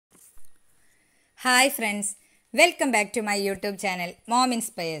Hi friends, welcome back to my YouTube channel Mom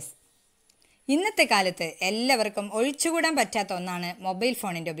Inspires. ഇന്നത്തെ കാലത്ത് എല്ലാവർക്കും ഒഴിച്ചുകൂടാൻ പറ്റാത്ത ഒന്നാണ് മൊബൈൽ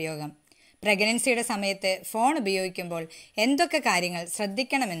ഫോണിൻ്റെ ഉപയോഗം. പ്രഗ്നൻസിയുടെ സമയത്ത് ഫോൺ ഉപയോഗിക്കുമ്പോൾ എന്തൊക്കെ കാര്യങ്ങൾ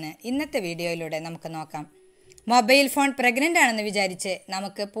ശ്രദ്ധിക്കണമെന്ന് ഇന്നത്തെ വീഡിയോയിലൂടെ നമുക്ക് നോക്കാം. മൊബൈൽ ഫോൺ പ്രഗ്നൻ്റ് ആണെന്ന് വിചാരിച്ച്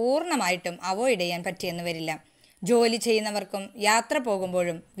നമുക്ക് പൂർണ്ണമായിട്ടും അവോയ്ഡ് ചെയ്യാൻ പറ്റിയെന്ന് വരില്ല. ജോലി ചെയ്യുന്നവർക്കും യാത്ര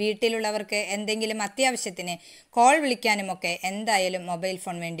പോകുമ്പോഴും വീട്ടിലുള്ളവർക്ക് എന്തെങ്കിലും അത്യാവശ്യത്തിന് കോൾ വിളിക്കാനുമൊക്കെ എന്തായാലും മൊബൈൽ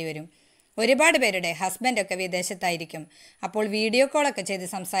ഫോൺ വേണ്ടിവരും. ഒരുപാട് പേരുടെ ഹസ്ബൻഡൊക്കെ വിദേശത്തായിരിക്കും. അപ്പോൾ വീഡിയോ കോളൊക്കെ ചെയ്ത്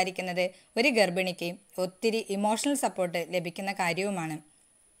സംസാരിക്കുന്നത് ഒരു ഗർഭിണിക്ക് ഒത്തിരി ഇമോഷണൽ സപ്പോർട്ട് ലഭിക്കുന്ന കാര്യവുമാണ്.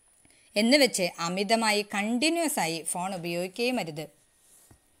 എന്ന് വെച്ച് അമിതമായി കണ്ടിന്യൂസ് ആയി ഫോൺ ഉപയോഗിക്കുകയും അരുത്.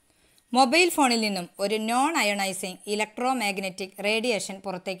 മൊബൈൽ ഫോണിൽ നിന്നും ഒരു non ionising electro magnetic radiation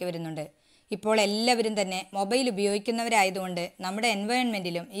പുറത്തേക്ക് വരുന്നുണ്ട്. ഇപ്പോൾ എല്ലാവരും തന്നെ മൊബൈൽ ഉപയോഗിക്കുന്നവരായതുകൊണ്ട് നമ്മുടെ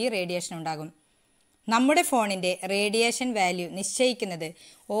എൻവയോൺമെൻറ്റിലും ഈ റേഡിയേഷൻ ഉണ്ടാകും. നമ്മുടെ ഫോണിൻ്റെ റേഡിയേഷൻ വാല്യൂ നിശ്ചയിക്കുന്നത്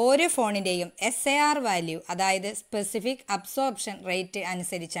ഓരോ ഫോണിൻ്റെയും SAR വാല്യൂ, അതായത് സ്പെസിഫിക് അബ്സോർപ്ഷൻ റേറ്റ്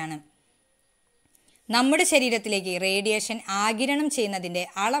അനുസരിച്ചാണ്. നമ്മുടെ ശരീരത്തിലേക്ക് റേഡിയേഷൻ ആഗിരണം ചെയ്യുന്നതിൻ്റെ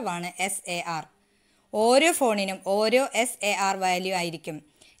അളവാണ് SAR. ഓരോ ഫോണിനും ഓരോ SAR വാല്യൂ ആയിരിക്കും.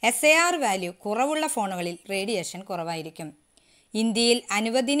 SAR വാല്യൂ കുറവുള്ള ഫോണുകളിൽ റേഡിയേഷൻ കുറവായിരിക്കും. ഇന്ത്യയിൽ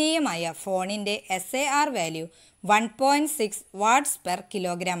അനുവദനീയമായ ഫോണിൻ്റെ SAR value 1.6 watts per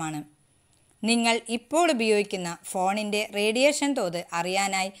kilogram ആണ്. നിങ്ങൾ ഇപ്പോൾ ഉപയോഗിക്കുന്ന ഫോണിൻ്റെ റേഡിയേഷൻ തോത്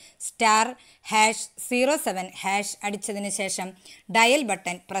അറിയാനായി *#07# അടിച്ചതിന് ശേഷം ഡയൽ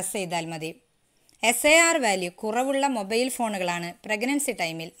ബട്ടൺ പ്രസ് ചെയ്താൽ മതി. SAR വാല്യൂ കുറവുള്ള മൊബൈൽ ഫോണുകളാണ് പ്രഗ്നൻസി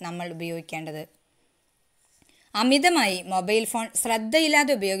ടൈമിൽ നമ്മൾ ഉപയോഗിക്കേണ്ടത്. അമിതമായി മൊബൈൽ ഫോൺ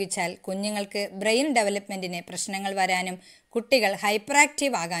ശ്രദ്ധയില്ലാതെ ഉപയോഗിച്ചാൽ കുഞ്ഞുങ്ങൾക്ക് ബ്രെയിൻ ഡെവലപ്മെൻറ്റിന് പ്രശ്നങ്ങൾ വരാനും കുട്ടികൾ ഹൈപ്പർ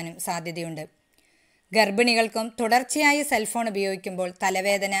ആക്റ്റീവ് ആകാനും സാധ്യതയുണ്ട്. ഗർഭിണികൾക്കും തുടർച്ചയായി സെൽഫോൺ ഉപയോഗിക്കുമ്പോൾ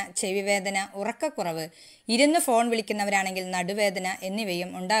തലവേദന, ചെവിവേദന, ഉറക്കക്കുറവ്, ഇരുന്ന് ഫോൺ വിളിക്കുന്നവരാണെങ്കിൽ നടുവേദന എന്നിവയും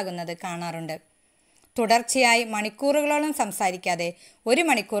ഉണ്ടാകുന്നത് കാണാറുണ്ട്. തുടർച്ചയായി മണിക്കൂറുകളോളം സംസാരിക്കാതെ 1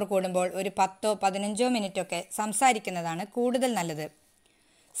 മണിക്കൂർ കൂടുമ്പോൾ ഒരു 10-15 മിനിറ്റൊക്കെ സംസാരിക്കുന്നതാണ് കൂടുതൽ നല്ലത്.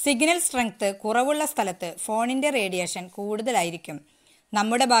 സിഗ്നൽ സ്ട്രെങ്ത് കുറവുള്ള സ്ഥലത്ത് ഫോണിൻ്റെ റേഡിയേഷൻ കൂടുതലായിരിക്കും.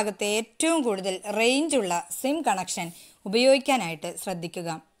 നമ്മുടെ ഭാഗത്ത് ഏറ്റവും കൂടുതൽ റേഞ്ചുള്ള സിം കണക്ഷൻ ഉപയോഗിക്കാനായിട്ട് ശ്രദ്ധിക്കുക.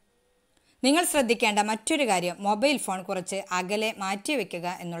 നിങ്ങൾ ശ്രദ്ധിക്കേണ്ട മറ്റൊരു കാര്യം മൊബൈൽ ഫോൺ കുറച്ച് അകലെ മാറ്റിവെക്കുക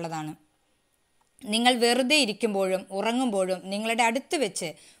എന്നുള്ളതാണ്. നിങ്ങൾ വെറുതെ ഇരിക്കുമ്പോഴും ഉറങ്ങുമ്പോഴും നിങ്ങളുടെ അടുത്ത് വെച്ച്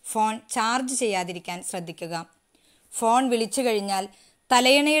ഫോൺ ചാർജ് ചെയ്യാതിരിക്കാൻ ശ്രദ്ധിക്കുക. ഫോൺ വിളിച്ചു കഴിഞ്ഞാൽ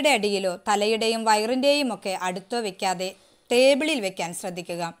തലയിണയുടെ അടിയിലോ തലയുടെയും വയറിൻ്റെയും ഒക്കെ അടുത്തോ വെക്കാതെ ടേബിളിൽ വെക്കാൻ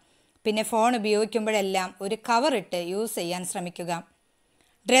ശ്രദ്ധിക്കുക. പിന്നെ ഫോൺ ഉപയോഗിക്കുമ്പോഴെല്ലാം ഒരു കവർ ഇട്ട് യൂസ് ചെയ്യാൻ ശ്രമിക്കുക.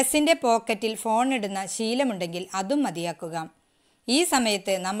 ഡ്രസ്സിൻ്റെ പോക്കറ്റിൽ ഫോൺ ഇടുന്ന ശീലമുണ്ടെങ്കിൽ അതും മതിയാക്കുക. ഈ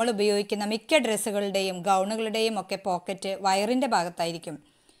സമയത്ത് നമ്മൾ ഉപയോഗിക്കുന്ന മിക്ക ഡ്രസ്സുകളുടെയും ഗൗണുകളുടെയും ഒക്കെ പോക്കറ്റ് വയറിൻ്റെ ഭാഗത്തായിരിക്കും.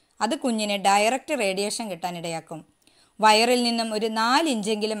 അത് കുഞ്ഞിന് ഡയറക്റ്റ് റേഡിയേഷൻ കിട്ടാനിടയാക്കും. വയറിൽ നിന്നും ഒരു 4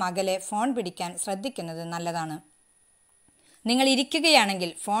 ഇഞ്ചെങ്കിലും അകലെ ഫോൺ പിടിക്കാൻ ശ്രദ്ധിക്കുന്നത് നല്ലതാണ്. നിങ്ങൾ ഇരിക്കുകയാണെങ്കിൽ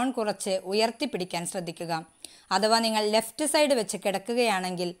ഫോൺ കുറച്ച് ഉയർത്തിപ്പിടിക്കാൻ ശ്രദ്ധിക്കുക. അഥവാ നിങ്ങൾ ലെഫ്റ്റ് സൈഡ് വെച്ച്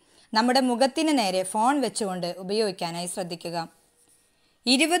കിടക്കുകയാണെങ്കിൽ നമ്മുടെ മുഖത്തിന് നേരെ ഫോൺ വെച്ചുകൊണ്ട് ഉപയോഗിക്കാനായി ശ്രദ്ധിക്കുക.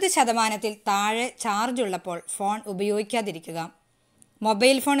 20% താഴെ ചാർജ് ഉള്ളപ്പോൾ ഫോൺ ഉപയോഗിക്കാതിരിക്കുക.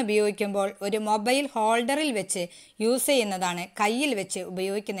 മൊബൈൽ ഫോൺ ഉപയോഗിക്കുമ്പോൾ ഒരു മൊബൈൽ ഹോൾഡറിൽ വെച്ച് യൂസ് ചെയ്യുന്നതാണ് കയ്യിൽ വെച്ച്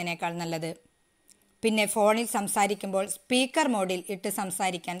ഉപയോഗിക്കുന്നതിനേക്കാൾ നല്ലത്. പിന്നെ ഫോണിൽ സംസാരിക്കുമ്പോൾ സ്പീക്കർ മോഡിൽ ഇട്ട്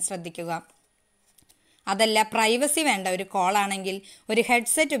സംസാരിക്കാൻ ശ്രദ്ധിക്കുക. അതല്ല, പ്രൈവസി വേണ്ട ഒരു കോളാണെങ്കിൽ ഒരു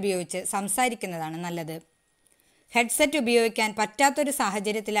ഹെഡ്സെറ്റ് ഉപയോഗിച്ച് സംസാരിക്കുന്നതാണ് നല്ലത്. ഹെഡ്സെറ്റ് ഉപയോഗിക്കാൻ പറ്റാത്തൊരു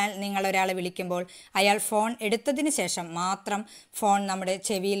സാഹചര്യത്തിലാണ് നിങ്ങൾ ഒരാളെ വിളിക്കുമ്പോൾ അയാൾ ഫോൺ എടുത്തതിന് ശേഷം മാത്രം ഫോൺ നമ്മുടെ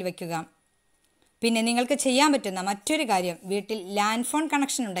ചെവിയിൽ വയ്ക്കുക. പിന്നെ നിങ്ങൾക്ക് ചെയ്യാൻ പറ്റുന്ന മറ്റൊരു കാര്യം, വീട്ടിൽ ലാൻഡ് ഫോൺ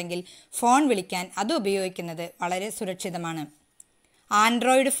കണക്ഷൻ ഉണ്ടെങ്കിൽ ഫോൺ വിളിക്കാൻ അത് ഉപയോഗിക്കുന്നത് വളരെ സുരക്ഷിതമാണ്.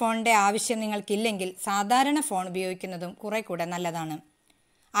 ആൻഡ്രോയിഡ് ഫോണിൻ്റെ ആവശ്യം നിങ്ങൾക്കില്ലെങ്കിൽ സാധാരണ ഫോൺ ഉപയോഗിക്കുന്നതും കുറെ കൂടെ നല്ലതാണ്.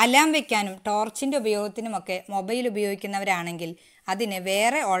 അലാം വയ്ക്കാനും ടോർച്ചിൻ്റെ ഉപയോഗത്തിനുമൊക്കെ മൊബൈൽ ഉപയോഗിക്കുന്നവരാണെങ്കിൽ അതിന്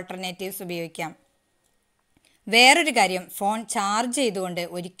വേറെ ഓൾട്ടർനേറ്റീവ്സ് ഉപയോഗിക്കാം. വേറൊരു കാര്യം, ഫോൺ ചാർജ് ചെയ്തുകൊണ്ട്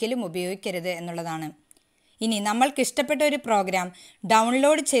ഒരിക്കലും ഉപയോഗിക്കരുത് എന്നുള്ളതാണ്. ഇനി നമ്മൾക്ക് ഇഷ്ടപ്പെട്ട ഒരു പ്രോഗ്രാം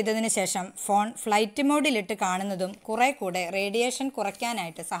ഡൗൺലോഡ് ചെയ്തതിന് ശേഷം ഫോൺ ഫ്ലൈറ്റ് മോഡിലിട്ട് കാണുന്നതും കുറെ കൂടെ റേഡിയേഷൻ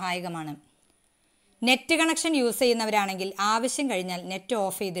കുറയ്ക്കാനായിട്ട് സഹായകമാണ്. നെറ്റ് കണക്ഷൻ യൂസ് ചെയ്യുന്നവരാണെങ്കിൽ ആവശ്യം കഴിഞ്ഞാൽ നെറ്റ്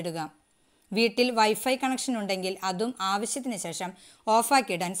ഓഫ് ചെയ്തിടുക. വീട്ടിൽ വൈഫൈ കണക്ഷൻ ഉണ്ടെങ്കിൽ അതും ആവശ്യത്തിന് ശേഷം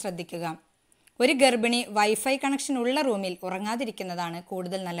ഓഫാക്കിയിടാൻ ശ്രദ്ധിക്കുക. ഒരു ഗർഭിണി വൈഫൈ കണക്ഷൻ ഉള്ള റൂമിൽ ഉറങ്ങാതിരിക്കുന്നതാണ്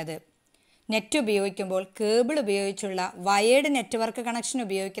കൂടുതൽ നല്ലത്. നെറ്റ് ഉപയോഗിക്കുമ്പോൾ കേബിൾ ഉപയോഗിച്ചുള്ള വയേർഡ് നെറ്റ്വർക്ക് കണക്ഷൻ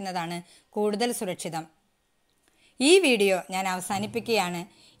ഉപയോഗിക്കുന്നതാണ് കൂടുതൽ സുരക്ഷിതം. ഈ വീഡിയോ ഞാൻ അവസാനിപ്പിക്കുകയാണ്.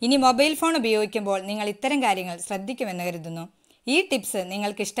 ഇനി മൊബൈൽ ഫോൺ ഉപയോഗിക്കുമ്പോൾ നിങ്ങൾ ഇത്തരം കാര്യങ്ങൾ ശ്രദ്ധിക്കുമെന്ന് കരുതുന്നു. ഈ ടിപ്സ്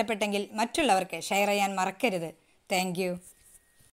നിങ്ങൾക്ക് ഇഷ്ടപ്പെട്ടെങ്കിൽ മറ്റുള്ളവർക്ക് ഷെയർ ചെയ്യാൻ മറക്കരുത്. Thank you.